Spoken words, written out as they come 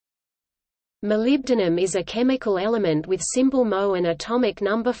Molybdenum is a chemical element with symbol Mo and atomic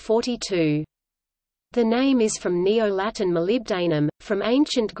number 42. The name is from Neo-Latin molybdenum, from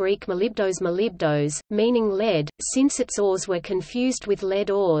ancient Greek molybdos, meaning lead, since its ores were confused with lead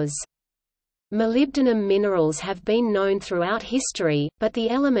ores. Molybdenum minerals have been known throughout history, but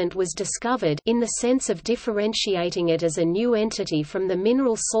the element was discovered in the sense of differentiating it as a new entity from the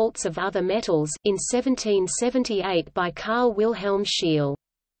mineral salts of other metals in 1778 by Carl Wilhelm Scheele.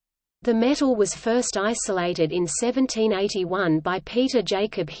 The metal was first isolated in 1781 by Peter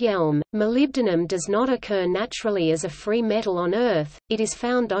Jacob Hjelm. Molybdenum does not occur naturally as a free metal on Earth, it is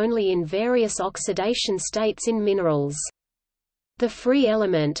found only in various oxidation states in minerals. The free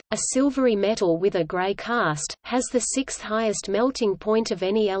element, a silvery metal with a gray cast, has the sixth highest melting point of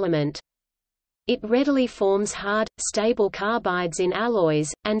any element. It readily forms hard, stable carbides in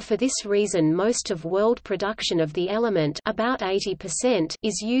alloys, and for this reason most of world production of the element, about 80%,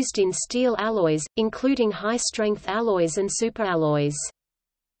 is used in steel alloys, including high-strength alloys and superalloys.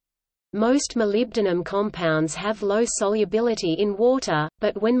 Most molybdenum compounds have low solubility in water,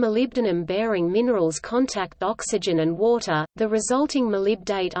 but when molybdenum-bearing minerals contact oxygen and water, the resulting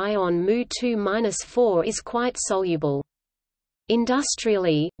molybdate ion Mu2-4 is quite soluble.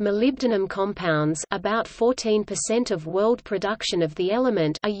 Industrially, molybdenum compounds, about 14% of world production of the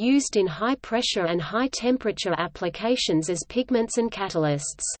element, are used in high-pressure and high-temperature applications as pigments and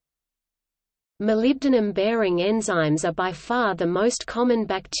catalysts. Molybdenum-bearing enzymes are by far the most common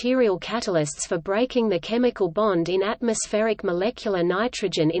bacterial catalysts for breaking the chemical bond in atmospheric molecular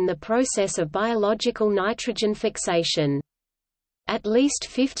nitrogen in the process of biological nitrogen fixation. At least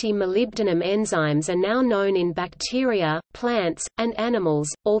 50 molybdenum enzymes are now known in bacteria, plants, and animals,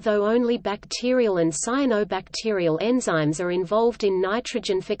 although only bacterial and cyanobacterial enzymes are involved in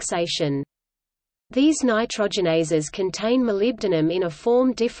nitrogen fixation. These nitrogenases contain molybdenum in a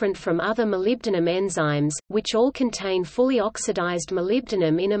form different from other molybdenum enzymes, which all contain fully oxidized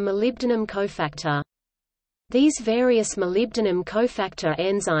molybdenum in a molybdenum cofactor. These various molybdenum cofactor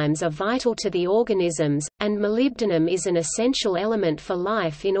enzymes are vital to the organisms, and molybdenum is an essential element for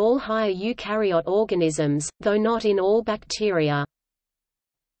life in all higher eukaryote organisms, though not in all bacteria.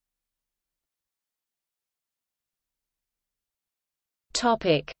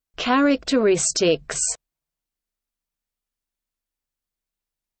 Topic: Characteristics.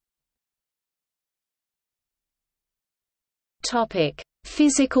 Topic: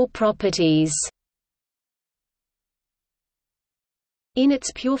 Physical properties. In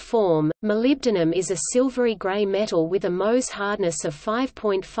its pure form, molybdenum is a silvery gray metal with a Mohs hardness of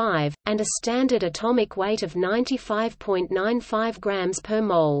 5.5, and a standard atomic weight of 95.95 grams per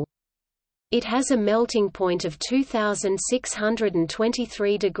mole. It has a melting point of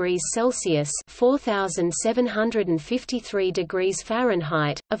 2,623 degrees Celsius (4,753 degrees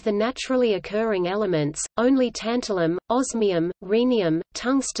Fahrenheit). Of the naturally occurring elements, only tantalum, osmium, rhenium,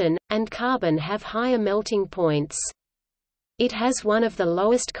 tungsten, and carbon have higher melting points. It has one of the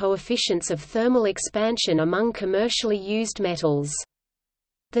lowest coefficients of thermal expansion among commercially used metals.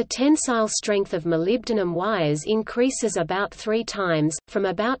 The tensile strength of molybdenum wires increases about 3 times, from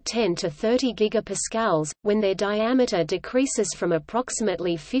about 10 to 30 gigapascals, when their diameter decreases from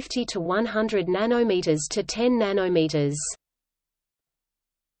approximately 50 to 100 nanometers to 10 nanometers.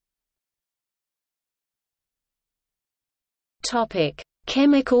 Topic: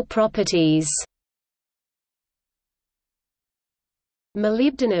 Chemical properties.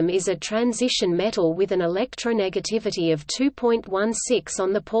 Molybdenum is a transition metal with an electronegativity of 2.16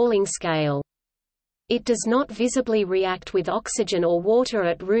 on the Pauling scale. It does not visibly react with oxygen or water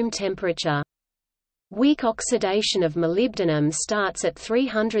at room temperature. Weak oxidation of molybdenum starts at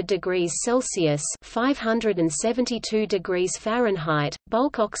 300 degrees Celsius (572 degrees Fahrenheit).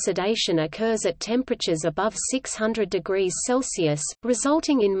 Bulk oxidation occurs at temperatures above 600 degrees Celsius,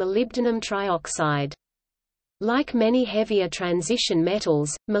 resulting in molybdenum trioxide. Like many heavier transition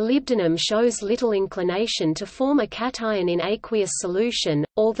metals, molybdenum shows little inclination to form a cation in aqueous solution,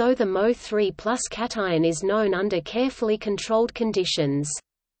 although the Mo3+ cation is known under carefully controlled conditions.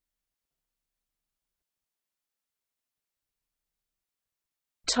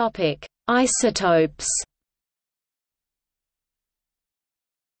 Topic: Isotopes.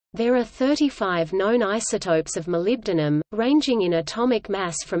 There are 35 known isotopes of molybdenum, ranging in atomic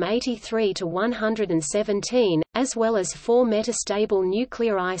mass from 83 to 117, as well as 4 metastable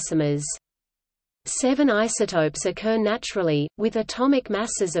nuclear isomers. 7 isotopes occur naturally, with atomic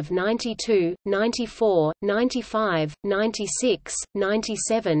masses of 92, 94, 95, 96,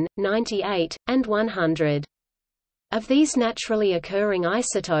 97, 98, and 100. Of these naturally occurring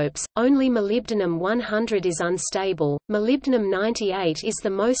isotopes, only molybdenum 100 is unstable. Molybdenum 98 is the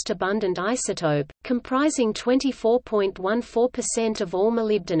most abundant isotope, comprising 24.14% of all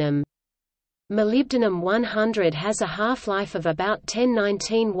molybdenum. Molybdenum 100 has a half-life of about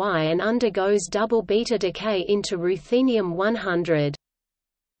 1019 Y and undergoes double beta decay into ruthenium 100.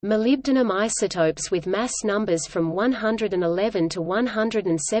 Molybdenum isotopes with mass numbers from 111 to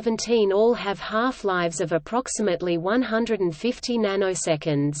 117 all have half-lives of approximately 150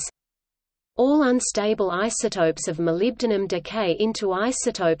 nanoseconds. All unstable isotopes of molybdenum decay into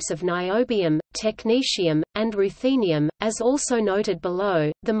isotopes of niobium, technetium, and ruthenium, as also noted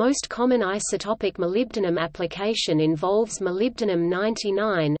below. The most common isotopic molybdenum application involves molybdenum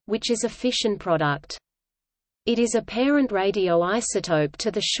 99, which is a fission product. It is a parent radioisotope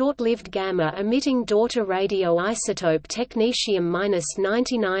to the short-lived gamma-emitting daughter radioisotope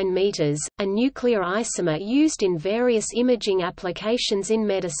technetium-99 m, a nuclear isomer used in various imaging applications in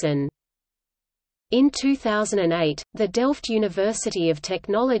medicine. In 2008, the Delft University of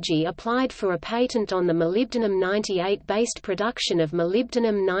Technology applied for a patent on the molybdenum 98-based production of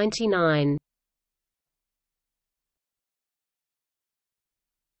molybdenum 99.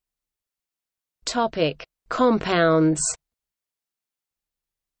 Topic: Compounds.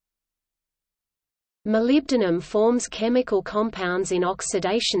 Molybdenum forms chemical compounds in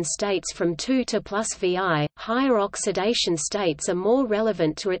oxidation states from 2 to +Vi. Higher oxidation states are more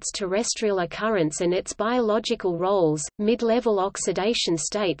relevant to its terrestrial occurrence and its biological roles. Mid-level oxidation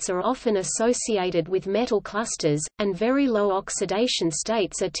states are often associated with metal clusters, and very low oxidation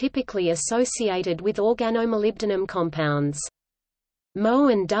states are typically associated with organomolybdenum compounds. Mo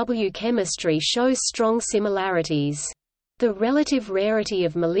and W chemistry shows strong similarities. The relative rarity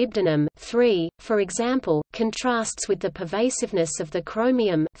of molybdenum for example, contrasts with the pervasiveness of the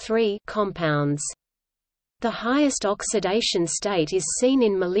chromium compounds. The highest oxidation state is seen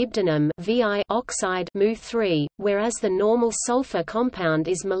in molybdenum Vi oxide Mu3, whereas the normal sulfur compound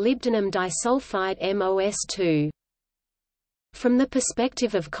is molybdenum disulfide MOS2. From the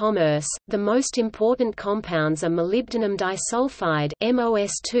perspective of commerce, the most important compounds are molybdenum disulfide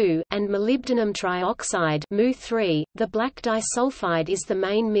MOS2 and molybdenum trioxide Mu3. The black disulfide is the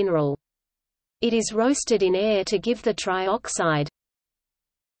main mineral. It is roasted in air to give the trioxide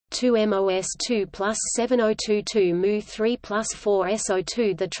 2MOS2 plus 7022 Mu3 plus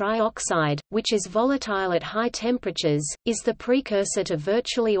 4SO2. The trioxide, which is volatile at high temperatures, is the precursor to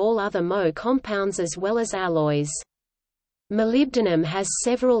virtually all other Mo compounds as well as alloys. Molybdenum has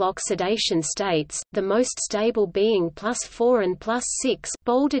several oxidation states, the most stable being +4 and +6,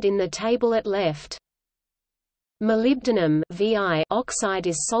 bolded in the table at left. Molybdenum Vi oxide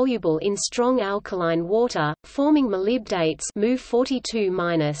is soluble in strong alkaline water, forming molybdates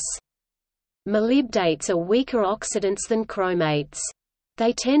Mu42-. Molybdates are weaker oxidants than chromates.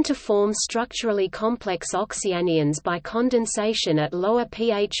 They tend to form structurally complex oxyanions by condensation at lower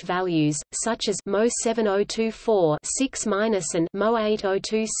pH values, such as Mo7024 6- and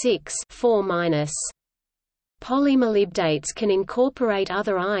Mo8026 4-. Polymolybdates can incorporate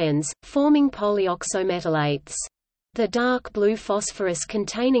other ions, forming polyoxometallates. The dark blue phosphorus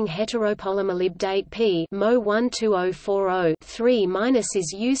containing heteropolymolybdate P Mo12040 3-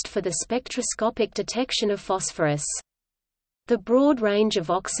 is used for the spectroscopic detection of phosphorus. The broad range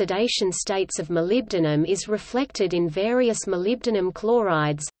of oxidation states of molybdenum is reflected in various molybdenum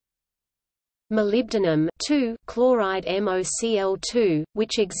chlorides. Molybdenum chloride MoCl2,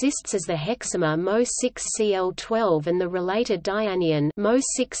 which exists as the hexamer Mo6Cl12 and the related dianion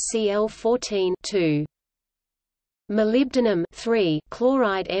Mo6Cl14 2. Molybdenum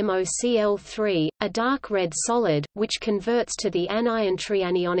chloride MoCl3, a dark red solid, which converts to the anion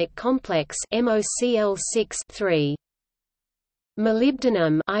trianionic complex MoCl6 3.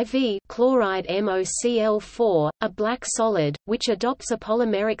 Molybdenum IV chloride MoCl4, a black solid, which adopts a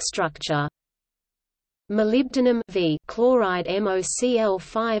polymeric structure. Molybdenum V chloride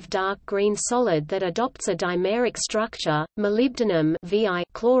MoCl5 dark green solid that adopts a dimeric structure. Molybdenum Vi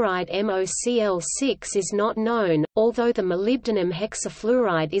chloride MoCl6 is not known, although the molybdenum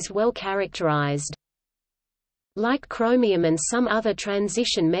hexafluoride is well characterized. Like chromium and some other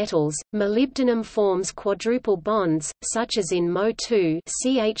transition metals, molybdenum forms quadruple bonds, such as in Mo2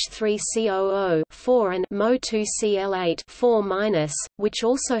 CH3COO4 and Mo2Cl8 4-, which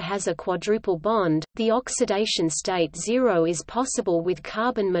also has a quadruple bond. The oxidation state 0 is possible with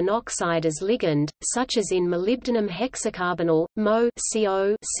carbon monoxide as ligand, such as in molybdenum hexacarbonyl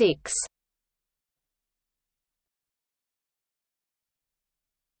Mo(CO)6.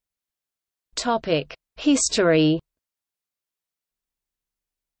 Topic: History.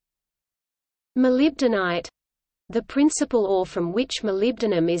 Molybdenite, The principal ore from which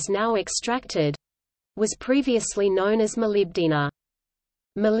molybdenum is now extracted was previously known as molybdena.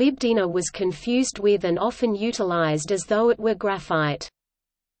 Molybdena was confused with and often utilized as though it were graphite.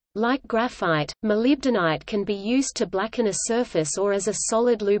 Like graphite, molybdenite can be used to blacken a surface or as a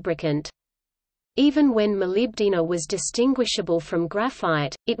solid lubricant. Even when molybdena was distinguishable from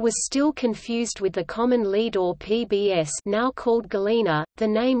graphite, it was still confused with the common lead ore PBS, now called galena. The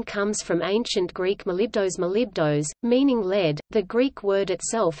name comes from ancient Greek molybdos, meaning lead. The Greek word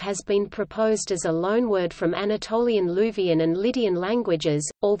itself has been proposed as a loanword from Anatolian Luvian and Lydian languages,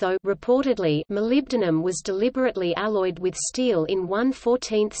 although reportedly molybdenum was deliberately alloyed with steel in one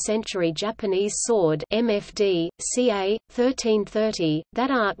 14th-century Japanese sword MFD, ca. 1330.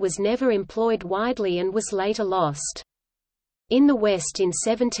 That art was never employed widely and was later lost. In the West in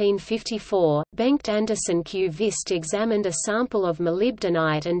 1754, Bengt Andersen Qvist examined a sample of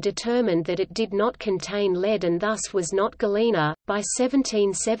molybdenite and determined that it did not contain lead and thus was not galena. By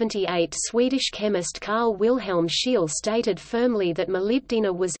 1778, Swedish chemist Carl Wilhelm Scheele stated firmly that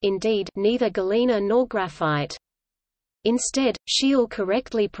molybdena was indeed neither galena nor graphite. Instead, Scheele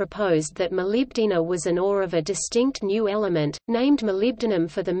correctly proposed that molybdena was an ore of a distinct new element, named molybdenum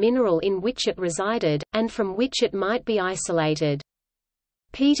for the mineral in which it resided, and from which it might be isolated.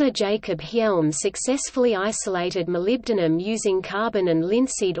 Peter Jacob Hjelm successfully isolated molybdenum using carbon and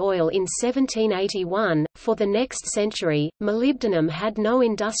linseed oil in 1781. For the next century, molybdenum had no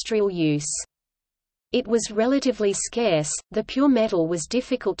industrial use. It was relatively scarce, the pure metal was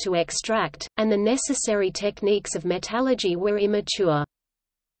difficult to extract, and the necessary techniques of metallurgy were immature.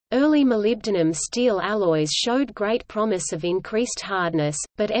 Early molybdenum steel alloys showed great promise of increased hardness,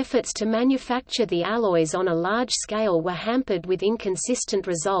 but efforts to manufacture the alloys on a large scale were hampered with inconsistent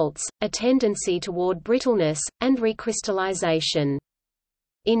results, a tendency toward brittleness, and recrystallization.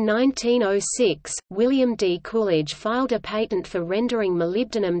 In 1906, William D. Coolidge filed a patent for rendering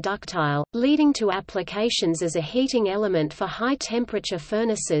molybdenum ductile, leading to applications as a heating element for high-temperature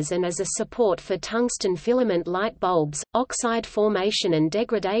furnaces and as a support for tungsten filament light bulbs. Oxide formation and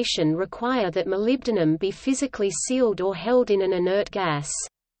degradation require that molybdenum be physically sealed or held in an inert gas.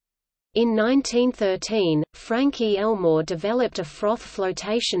 In 1913, Frank E. Elmore developed a froth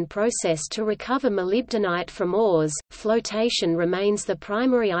flotation process to recover molybdenite from ores. Flotation remains the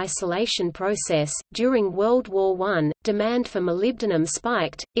primary isolation process. During World War I, demand for molybdenum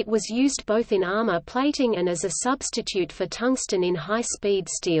spiked. It was used both in armor plating and as a substitute for tungsten in high-speed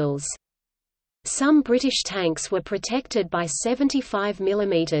steels. Some British tanks were protected by 75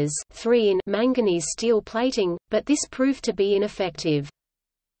 mm 3 manganese steel plating, but this proved to be ineffective.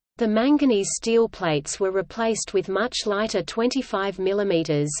 The manganese steel plates were replaced with much lighter 25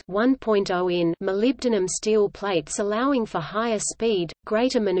 mm 1.0 molybdenum steel plates, allowing for higher speed,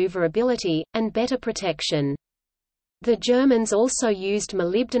 greater maneuverability, and better protection. The Germans also used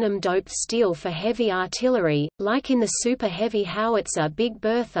molybdenum-doped steel for heavy artillery, like in the super-heavy howitzer Big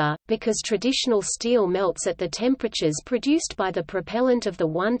Bertha, because traditional steel melts at the temperatures produced by the propellant of the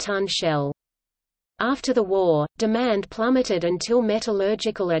 1-ton shell. After the war, demand plummeted until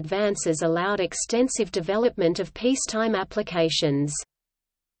metallurgical advances allowed extensive development of peacetime applications.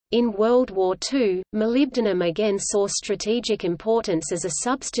 In World War II, molybdenum again saw strategic importance as a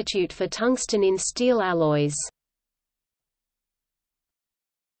substitute for tungsten in steel alloys.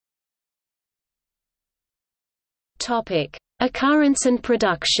 Occurrence and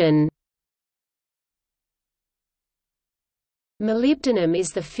production. Molybdenum is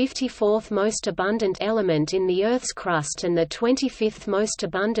the 54th most abundant element in the Earth's crust and the 25th most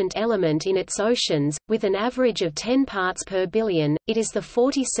abundant element in its oceans, with an average of 10 parts per billion. It is the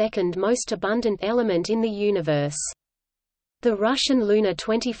 42nd most abundant element in the universe. The Russian Luna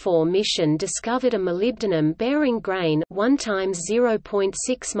 24 mission discovered a molybdenum-bearing grain 1 × 0.6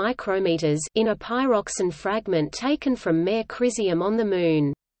 micrometers in a pyroxene fragment taken from Mare Crisium on the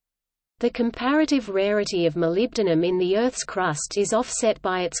Moon. The comparative rarity of molybdenum in the Earth's crust is offset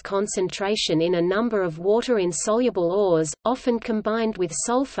by its concentration in a number of water-insoluble ores, often combined with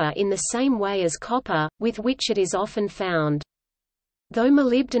sulfur in the same way as copper, with which it is often found. Though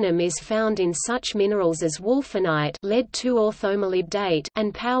molybdenum is found in such minerals as wolfenite lead-2 orthomolybdate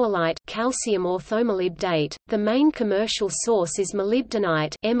and powellite calcium orthomolybdate, the main commercial source is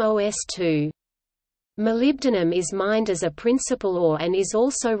molybdenite MOS2. Molybdenum is mined as a principal ore and is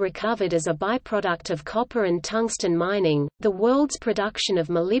also recovered as a byproduct of copper and tungsten mining. The world's production of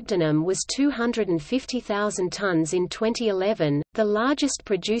molybdenum was 250,000 tons in 2011, the largest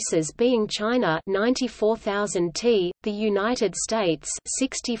producers being China 94,000 t, the United States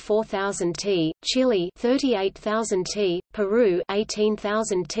 64,000 t, Chile 38,000 t, Peru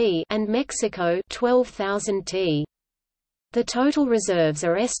 18,000 t, and Mexico 12,000 t. The total reserves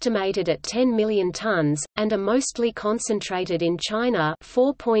are estimated at 10 million tons, and are mostly concentrated in China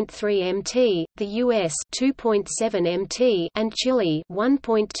 4.3 mt, the US 2.7 mt, and Chile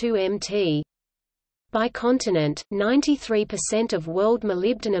 1.2 mt. By continent, 93% of world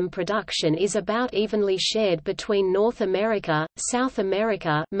molybdenum production is about evenly shared between North America, South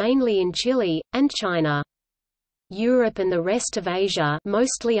America mainly in Chile, and China. Europe and the rest of Asia,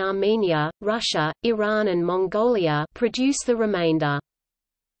 mostly Armenia, Russia, Iran and Mongolia, produce the remainder.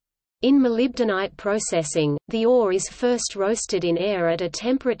 In molybdenite processing, the ore is first roasted in air at a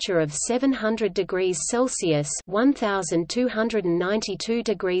temperature of 700 degrees Celsius (1292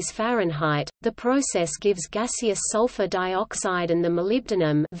 degrees Fahrenheit). The process gives gaseous sulfur dioxide and the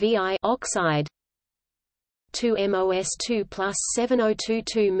molybdenum Vi oxide 2MOS2 plus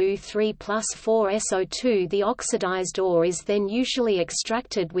 7022 Mu3 plus 4SO2. The oxidized ore is then usually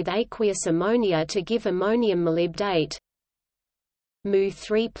extracted with aqueous ammonia to give ammonium molybdate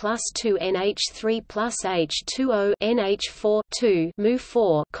Mu3 plus 2 NH3 plus H2O NH4 2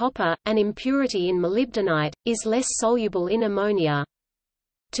 Mu4. Copper, an impurity in molybdenite, is less soluble in ammonia.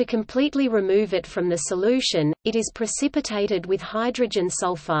 To completely remove it from the solution, it is precipitated with hydrogen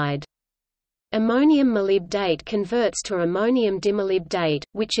sulfide. Ammonium molybdate converts to ammonium dimolybdate,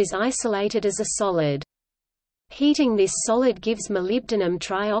 which is isolated as a solid. Heating this solid gives molybdenum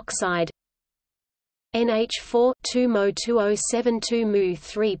trioxide NH4 2Mo2072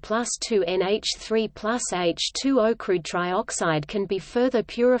 Mu3 plus 2 NH3 plus H2O. Crude trioxide can be further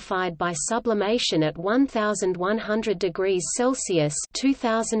purified by sublimation at 1100 degrees Celsius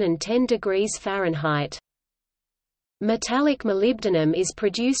 (2010 degrees Fahrenheit). Metallic molybdenum is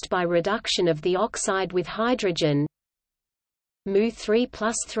produced by reduction of the oxide with hydrogen Mu3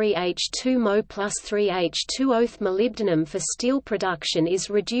 plus 3H2 Mo plus 3H2O. Molybdenum for steel production is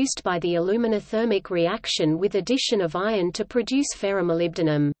reduced by the aluminothermic reaction with addition of iron to produce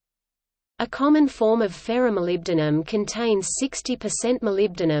ferromolybdenum. A common form of ferromolybdenum contains 60%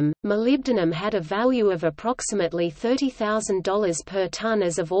 molybdenum. Molybdenum had a value of approximately $30,000 per ton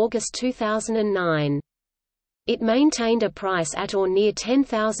as of August 2009. It maintained a price at or near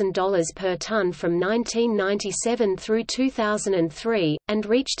 $10,000 per ton from 1997 through 2003, and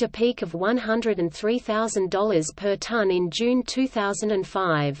reached a peak of $103,000 per ton in June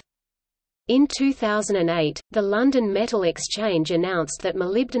 2005. In 2008, the London Metal Exchange announced that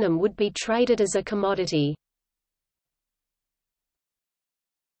molybdenum would be traded as a commodity.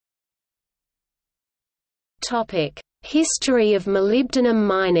 History of molybdenum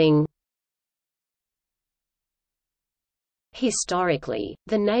mining. Historically,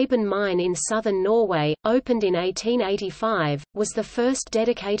 the Naben mine in southern Norway, opened in 1885, was the first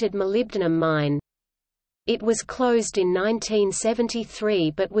dedicated molybdenum mine. It was closed in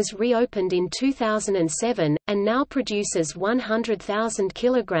 1973 but was reopened in 2007, and now produces 100,000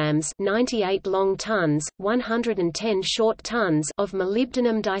 kilograms 98 long tons, 110 short tons of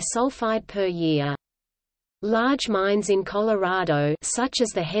molybdenum disulfide per year. Large mines in Colorado, such as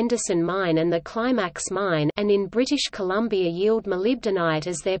the Henderson Mine and the Climax Mine, and in British Columbia yield molybdenite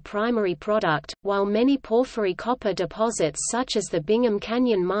as their primary product, while many porphyry copper deposits such as the Bingham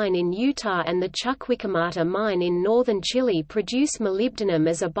Canyon Mine in Utah and the Chuquicamata Mine in northern Chile produce molybdenum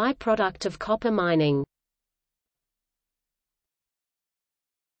as a byproduct of copper mining.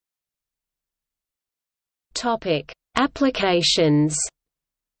 Topic: Applications.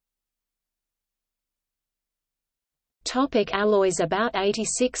 Alloys. About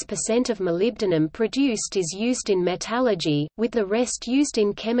 86% of molybdenum produced is used in metallurgy, with the rest used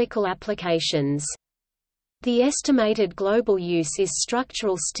in chemical applications. The estimated global use is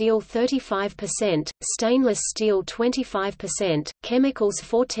structural steel 35%, stainless steel 25%, chemicals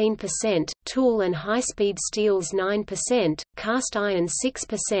 14%, tool and high-speed steels 9%, cast iron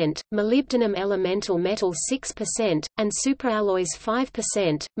 6%, molybdenum elemental metal 6%, and superalloys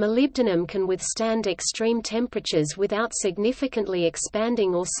 5%. Molybdenum can withstand extreme temperatures without significantly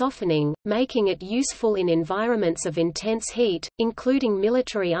expanding or softening, making it useful in environments of intense heat, including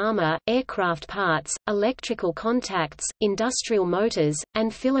military armor, aircraft parts, electrical contacts, industrial motors,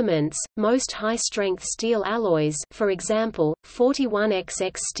 and filaments. Most high-strength steel alloys, for example,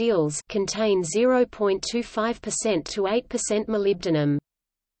 41XX steels, contain 0.25% to 8% molybdenum.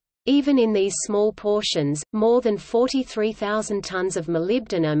 Even in these small portions, more than 43,000 tons of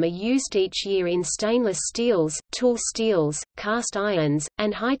molybdenum are used each year in stainless steels, tool steels, cast irons,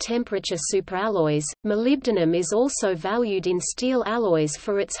 and high-temperature superalloys. Molybdenum is also valued in steel alloys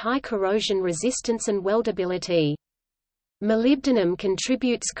for its high corrosion resistance and weldability. Molybdenum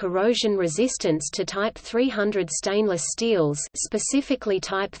contributes corrosion resistance to Type 300 stainless steels, specifically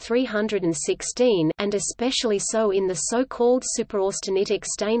Type 316, and especially so in the so-called superaustenitic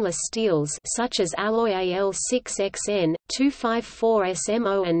stainless steels such as alloy Al6XN,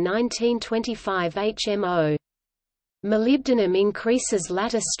 254SMO and 1925HMO. Molybdenum increases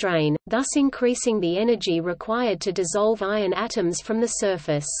lattice strain, thus increasing the energy required to dissolve iron atoms from the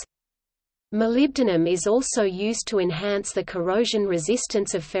surface. Molybdenum is also used to enhance the corrosion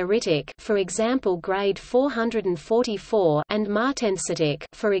resistance of ferritic, for example grade 444, and martensitic,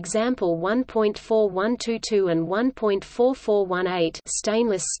 for example 1.4122 and 1.4418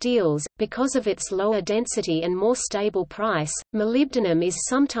 stainless steels. Because of its lower density and more stable price, molybdenum is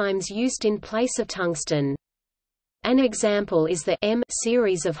sometimes used in place of tungsten. An example is the M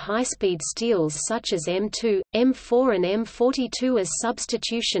series of high-speed steels such as M2, M4 and M42 as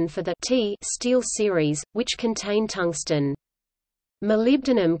substitution for the T steel series, which contain tungsten.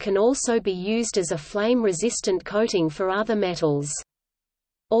 Molybdenum can also be used as a flame-resistant coating for other metals.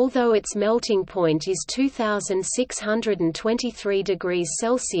 Although its melting point is 2,623 degrees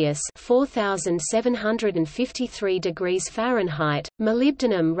Celsius (4,753 degrees Fahrenheit),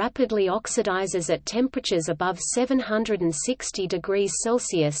 molybdenum rapidly oxidizes at temperatures above 760 degrees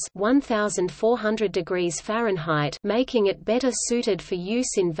Celsius (1,400 degrees Fahrenheit), making it better suited for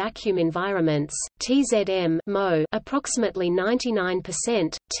use in vacuum environments. TZM Mo approximately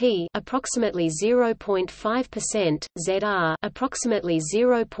 99%, T approximately 0.5%, ZR approximately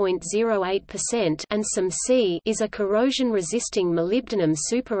 0.08%, and some C is a corrosion-resisting molybdenum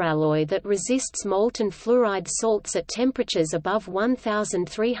superalloy that resists molten fluoride salts at temperatures above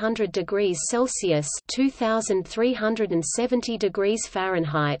 1,300 degrees Celsius (2,370 degrees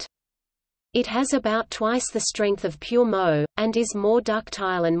Fahrenheit). It has about twice the strength of pure Mo, and is more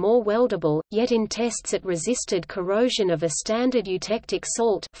ductile and more weldable, yet in tests it resisted corrosion of a standard eutectic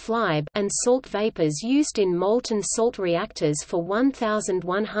salt and salt vapors used in molten salt reactors for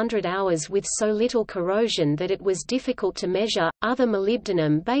 1,100 hours with so little corrosion that it was difficult to measure. Other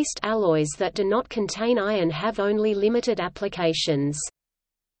molybdenum-based alloys that do not contain iron have only limited applications.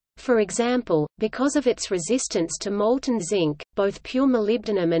 For example, because of its resistance to molten zinc, both pure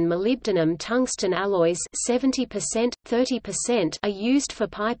molybdenum and molybdenum tungsten alloys 70%, 30% are used for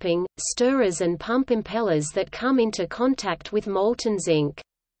piping, stirrers and pump impellers that come into contact with molten zinc.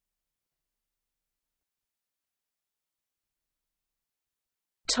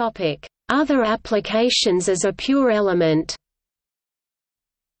 Other applications as a pure element.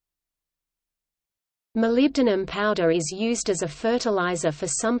 Molybdenum powder is used as a fertilizer for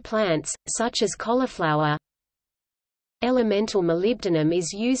some plants, such as cauliflower. Elemental molybdenum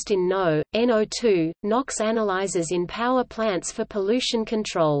is used in NO2, NOx analyzers in power plants for pollution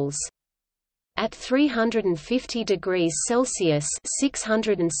controls. At 350 degrees Celsius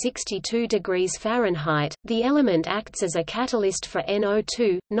 (662 degrees Fahrenheit), the element acts as a catalyst for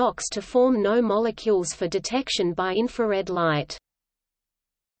NO2, NOx to form NO molecules for detection by infrared light.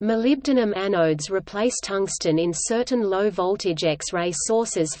 Molybdenum anodes replace tungsten in certain low-voltage X-ray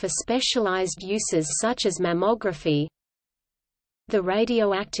sources for specialized uses such as mammography. The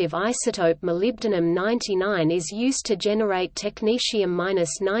radioactive isotope molybdenum-99 is used to generate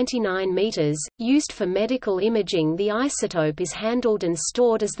technetium-99 m, used for medical imaging. The isotope is handled and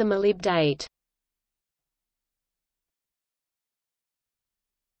stored as the molybdate.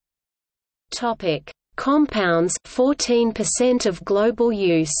 Topic: Compounds 14% of global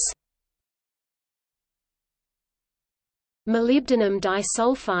use. Molybdenum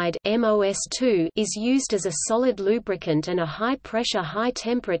disulfide (MOS2) is used as a solid lubricant and a high-pressure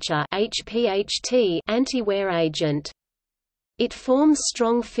high-temperature (HPHT) anti-wear agent. It forms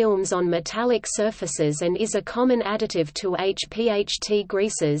strong films on metallic surfaces and is a common additive to HPHT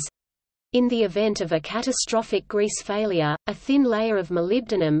greases. In the event of a catastrophic grease failure, a thin layer of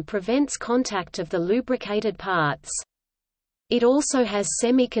molybdenum prevents contact of the lubricated parts. It also has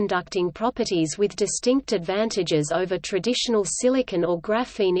semiconducting properties with distinct advantages over traditional silicon or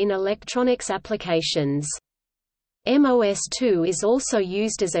graphene in electronics applications. MOS2 is also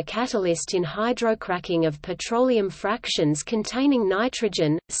used as a catalyst in hydrocracking of petroleum fractions containing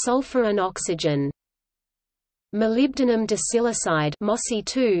nitrogen, sulfur and oxygen. Molybdenum disilicide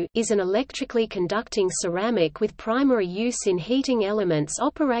is an electrically conducting ceramic with primary use in heating elements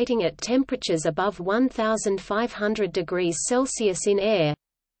operating at temperatures above 1,500 degrees Celsius in air.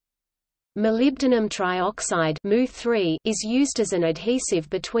 Molybdenum trioxide Mu is used as an adhesive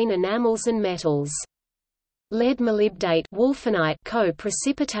between enamels and metals. Lead molybdate wolfenite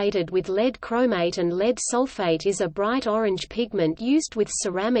co-precipitated with lead chromate and lead sulfate is a bright orange pigment used with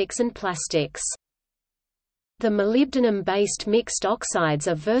ceramics and plastics. The molybdenum-based mixed oxides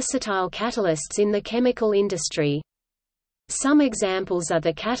are versatile catalysts in the chemical industry. Some examples are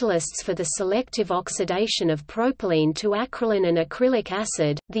the catalysts for the selective oxidation of propylene to acrolein and acrylic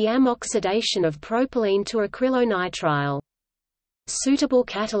acid, the amoxidation of propylene to acrylonitrile. Suitable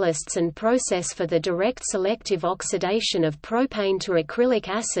catalysts and process for the direct selective oxidation of propane to acrylic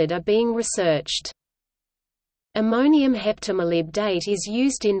acid are being researched. Ammonium heptamolybdate is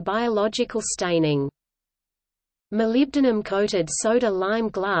used in biological staining. Molybdenum-coated soda-lime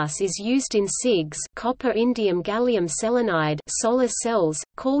glass is used in CIGS copper-indium gallium selenide solar cells,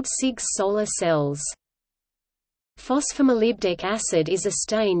 called CIGS solar cells. Phosphomolybdic acid is a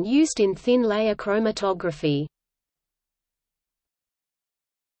stain used in thin-layer chromatography.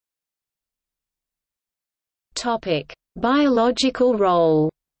 Biological role.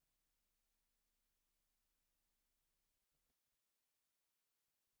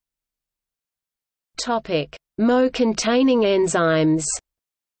 Mo-containing enzymes.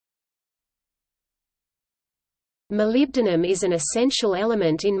 Molybdenum is an essential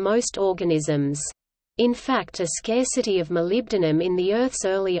element in most organisms. In fact, a scarcity of molybdenum in the Earth's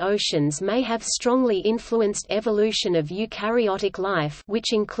early oceans may have strongly influenced evolution of eukaryotic life,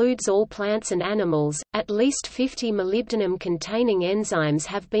 which includes all plants and animals. At least 50 molybdenum-containing enzymes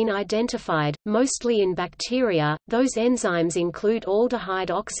have been identified, mostly in bacteria. Those enzymes include aldehyde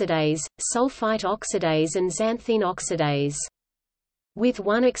oxidase, sulfite oxidase, and xanthine oxidase. With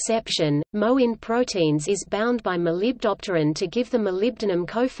one exception, Mo in proteins is bound by molybdopterin to give the molybdenum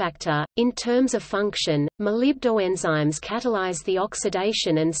cofactor. In terms of function, molybdoenzymes catalyze the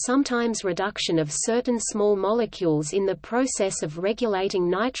oxidation and sometimes reduction of certain small molecules in the process of regulating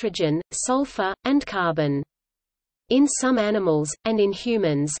nitrogen, sulfur, and carbon. In some animals, and in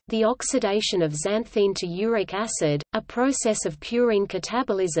humans, the oxidation of xanthine to uric acid, a process of purine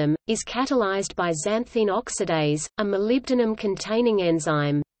catabolism, is catalyzed by xanthine oxidase, a molybdenum-containing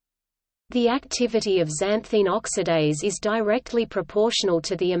enzyme. The activity of xanthine oxidase is directly proportional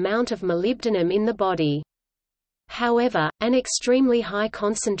to the amount of molybdenum in the body. However, an extremely high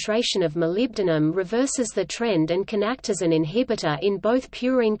concentration of molybdenum reverses the trend and can act as an inhibitor in both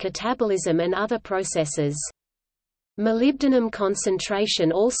purine catabolism and other processes. Molybdenum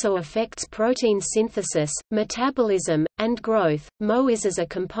concentration also affects protein synthesis, metabolism, and growth. Mo is as a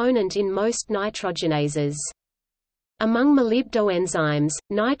component in most nitrogenases. Among molybdoenzymes,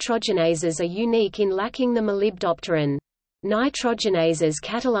 nitrogenases are unique in lacking the molybdopterin. Nitrogenases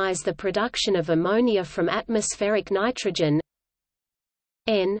catalyze the production of ammonia from atmospheric nitrogen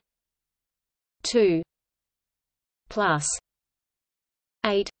N2 plus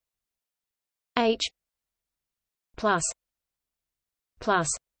 8 H plus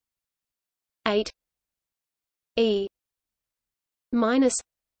 8 E minus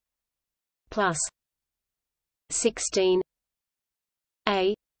plus 16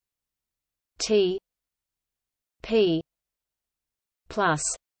 A T P plus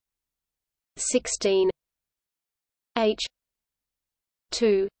 16 H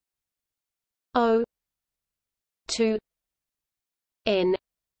 2 O 2 N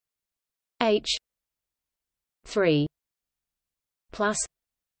H 3 plus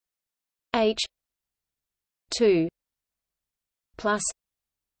H 2 plus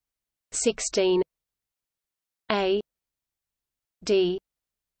 16 A D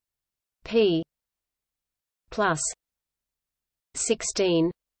P plus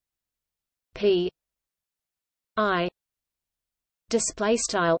 16 P I display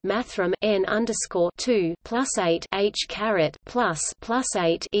style mathrm n underscore 2 plus 8 h caret plus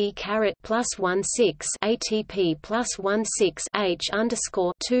 8 e caret plus 16 ATP plus 16 h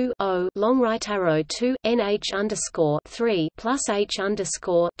underscore 2 o long right arrow 2 nh underscore 3 plus h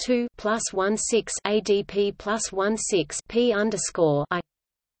underscore 2 plus 16 ADP plus 16 p underscore I.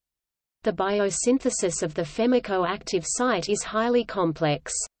 The biosynthesis of the chemico-active site is highly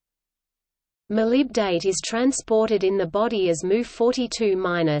complex. Molybdate is transported in the body as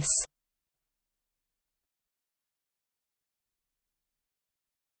Mu42-.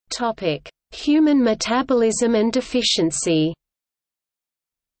 Topic: Human metabolism and deficiency.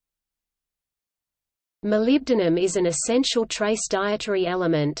 Molybdenum is an essential trace dietary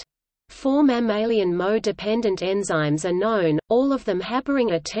element. 4 mammalian Mo-dependent enzymes are known, all of them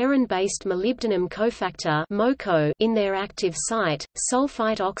harboring a pterin-based molybdenum cofactor in their active site: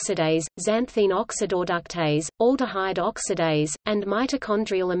 sulfite oxidase, xanthine oxidoreductase, aldehyde oxidase, and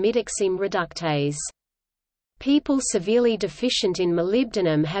mitochondrial imidoxime reductase. People severely deficient in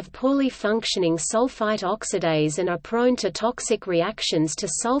molybdenum have poorly functioning sulfite oxidase and are prone to toxic reactions to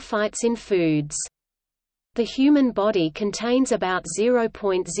sulfites in foods. The human body contains about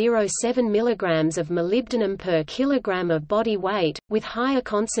 0.07 mg of molybdenum per kilogram of body weight, with higher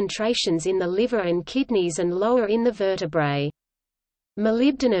concentrations in the liver and kidneys and lower in the vertebrae.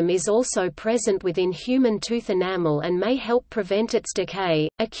 Molybdenum is also present within human tooth enamel and may help prevent its decay.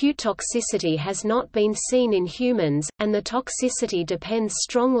 Acute toxicity has not been seen in humans, and the toxicity depends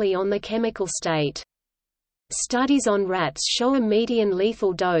strongly on the chemical state. Studies on rats show a median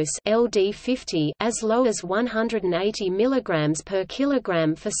lethal dose (LD50) as low as 180 mg per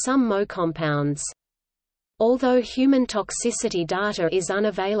kilogram for some Mo compounds. Although human toxicity data is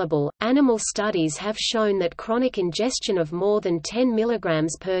unavailable, animal studies have shown that chronic ingestion of more than 10 mg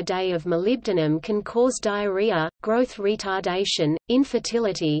per day of molybdenum can cause diarrhea, growth retardation,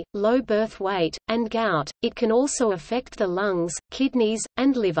 infertility, low birth weight, and gout. It can also affect the lungs, kidneys,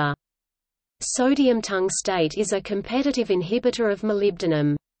 and liver. Sodium tungstate is a competitive inhibitor of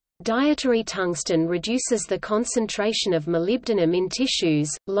molybdenum. Dietary tungsten reduces the concentration of molybdenum in tissues.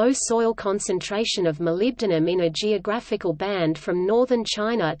 Low soil concentration of molybdenum in a geographical band from northern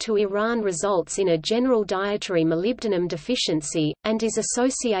China to Iran results in a general dietary molybdenum deficiency, and is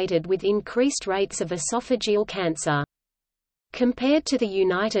associated with increased rates of esophageal cancer. Compared to the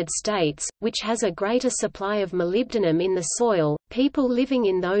United States, which has a greater supply of molybdenum in the soil, people living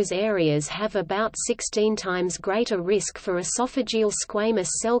in those areas have about 16 times greater risk for esophageal squamous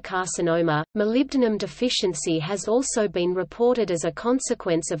cell carcinoma. Molybdenum deficiency has also been reported as a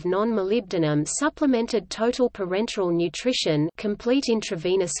consequence of non-molybdenum supplemented total parenteral nutrition, complete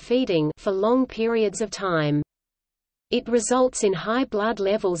intravenous feeding, for long periods of time. It results in high blood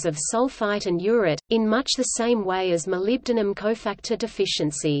levels of sulfite and urate, in much the same way as molybdenum cofactor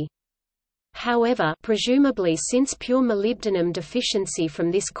deficiency. However, presumably since pure molybdenum deficiency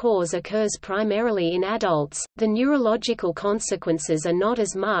from this cause occurs primarily in adults, the neurological consequences are not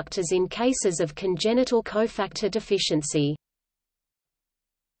as marked as in cases of congenital cofactor deficiency.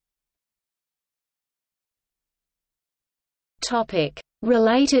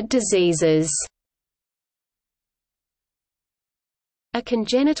 Related diseases. A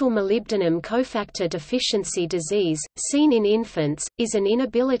congenital molybdenum cofactor deficiency disease, seen in infants, is an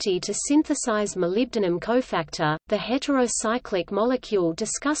inability to synthesize molybdenum cofactor, the heterocyclic molecule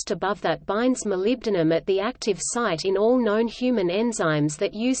discussed above that binds molybdenum at the active site in all known human enzymes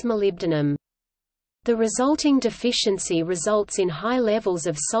that use molybdenum. The resulting deficiency results in high levels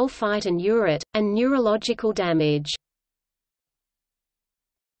of sulfite and urate, and neurological damage.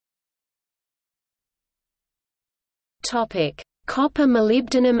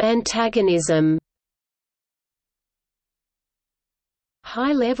 Copper-molybdenum antagonism.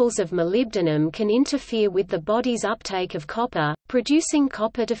 High levels of molybdenum can interfere with the body's uptake of copper, producing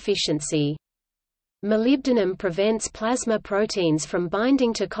copper deficiency. Molybdenum prevents plasma proteins from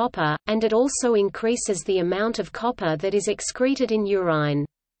binding to copper, and it also increases the amount of copper that is excreted in urine.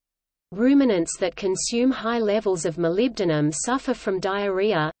 Ruminants that consume high levels of molybdenum suffer from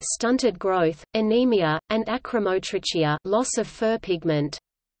diarrhea, stunted growth, anemia, and achromotrichia, loss of fur pigment.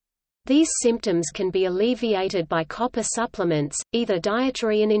 These symptoms can be alleviated by copper supplements, either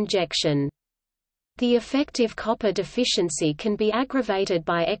dietary and injection. The effective copper deficiency can be aggravated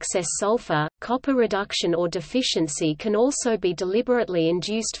by excess sulfur. Copper reduction or deficiency can also be deliberately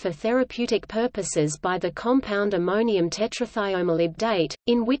induced for therapeutic purposes by the compound ammonium tetrathiomolybdate,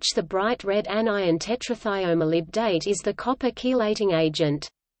 in which the bright red anion tetrathiomolybdate is the copper chelating agent.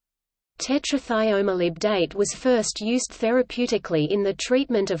 Tetrathiomolybdate was first used therapeutically in the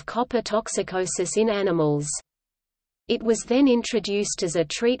treatment of copper toxicosis in animals. It was then introduced as a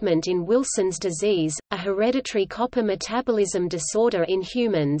treatment in Wilson's disease, a hereditary copper metabolism disorder in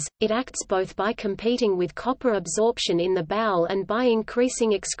humans. It acts both by competing with copper absorption in the bowel and by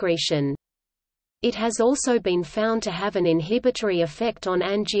increasing excretion. It has also been found to have an inhibitory effect on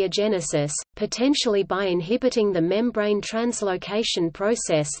angiogenesis, potentially by inhibiting the membrane translocation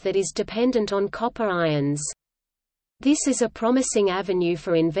process that is dependent on copper ions. This is a promising avenue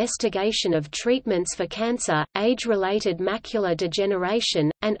for investigation of treatments for cancer, age-related macular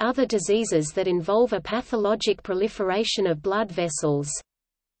degeneration, and other diseases that involve a pathologic proliferation of blood vessels.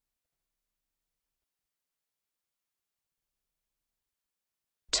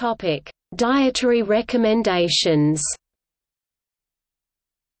 Dietary recommendations.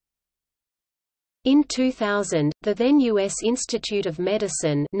 In 2000, the then U.S. Institute of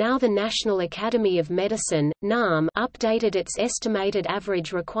Medicine, now the National Academy of Medicine, NAM, updated its estimated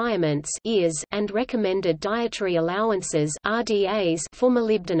average requirements and recommended dietary allowances for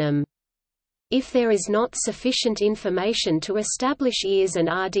molybdenum. If there is not sufficient information to establish EARs and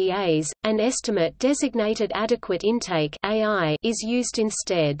RDAs, an estimate designated adequate intake is used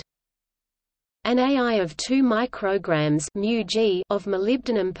instead. An AI of 2 micrograms of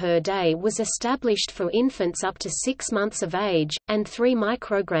molybdenum per day was established for infants up to 6 months of age, and 3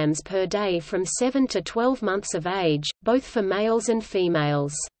 micrograms per day from 7 to 12 months of age, both for males and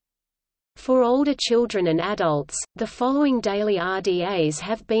females. For older children and adults, the following daily RDAs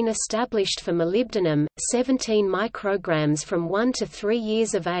have been established for molybdenum: 17 micrograms from 1 to 3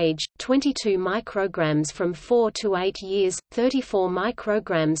 years of age, 22 micrograms from 4 to 8 years, 34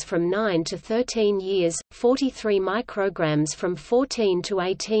 micrograms from 9 to 13 years, 43 micrograms from 14 to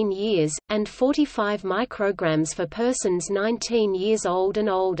 18 years, and 45 micrograms for persons 19 years old and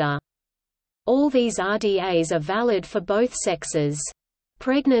older. All these RDAs are valid for both sexes.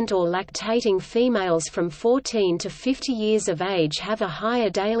 Pregnant or lactating females from 14 to 50 years of age have a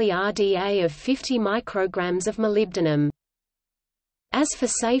higher daily RDA of 50 micrograms of molybdenum. As for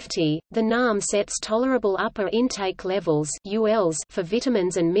safety, the NAM sets tolerable upper intake levels for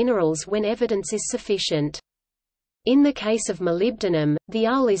vitamins and minerals when evidence is sufficient. In the case of molybdenum, the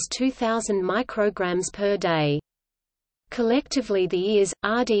UL is 2000 micrograms per day. Collectively, the EARs,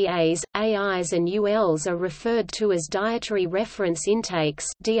 RDAs, AIs and ULs are referred to as Dietary Reference Intakes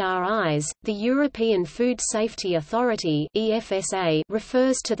 (DRIs). The European Food Safety Authority (EFSA)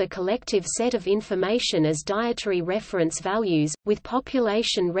 refers to the collective set of information as dietary reference values, with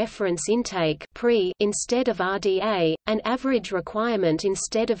population reference intake (PRI) instead of RDA, and average requirement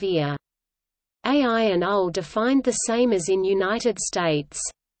instead of EAR. AI and UL defined the same as in United States.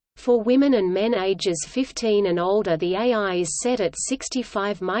 For women and men ages 15 and older, the AI is set at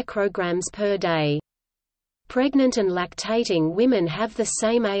 65 micrograms per day. Pregnant and lactating women have the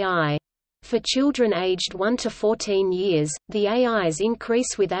same AI. For children aged 1 to 14 years, the AIs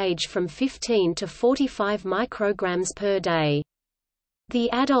increase with age from 15 to 45 micrograms per day. The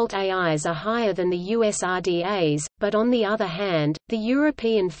adult AIs are higher than the US RDAs, but on the other hand, the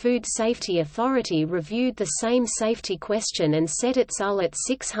European Food Safety Authority reviewed the same safety question and set its UL at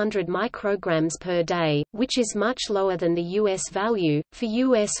 600 micrograms per day, which is much lower than the US value. For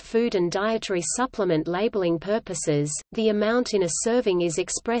US food and dietary supplement labeling purposes, the amount in a serving is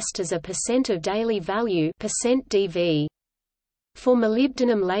expressed as a percent of daily value %DV. For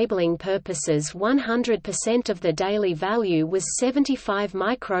molybdenum labeling purposes, 100% of the daily value was 75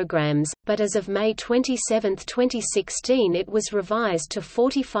 micrograms, but as of May 27, 2016 it was revised to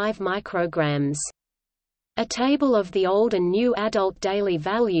 45 micrograms. A table of the old and new adult daily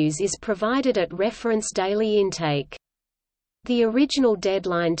values is provided at reference daily intake. The original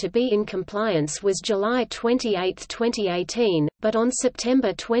deadline to be in compliance was July 28, 2018, but on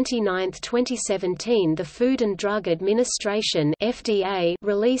September 29, 2017 the Food and Drug Administration (FDA)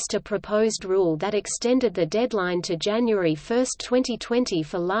 released a proposed rule that extended the deadline to January 1, 2020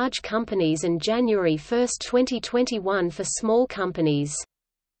 for large companies and January 1, 2021 for small companies.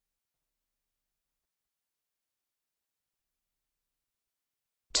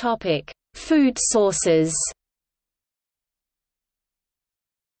 Food sources.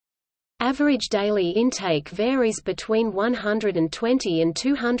 Average daily intake varies between 120 and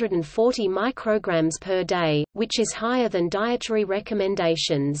 240 micrograms per day, which is higher than dietary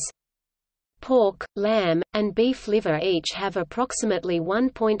recommendations. Pork, lamb, and beef liver each have approximately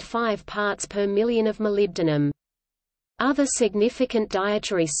 1.5 parts per million of molybdenum. Other significant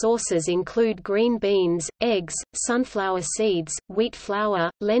dietary sources include green beans, eggs, sunflower seeds, wheat flour,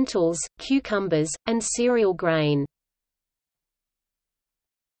 lentils, cucumbers, and cereal grain.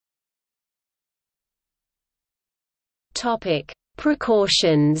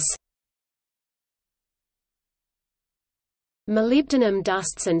 Precautions. Molybdenum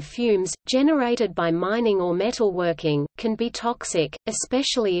dusts and fumes, generated by mining or metalworking, can be toxic,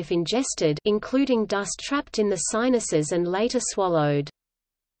 especially if ingested, including dust trapped in the sinuses and later swallowed.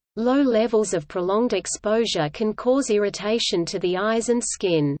 Low levels of prolonged exposure can cause irritation to the eyes and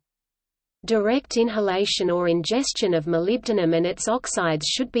skin. Direct inhalation or ingestion of molybdenum and its oxides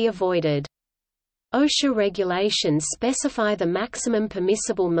should be avoided. OSHA regulations specify the maximum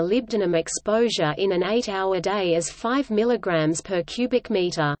permissible molybdenum exposure in an 8-hour day as 5 mg per cubic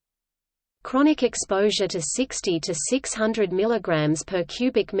meter. Chronic exposure to 60 to 600 mg per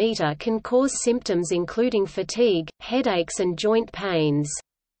cubic meter can cause symptoms including fatigue, headaches and joint pains.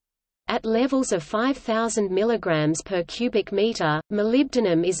 At levels of 5,000 mg per cubic meter,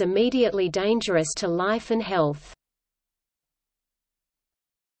 molybdenum is immediately dangerous to life and health.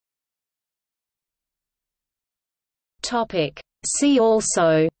 See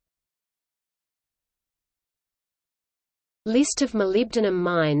also: List of molybdenum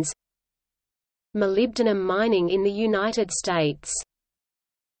mines, molybdenum mining in the United States.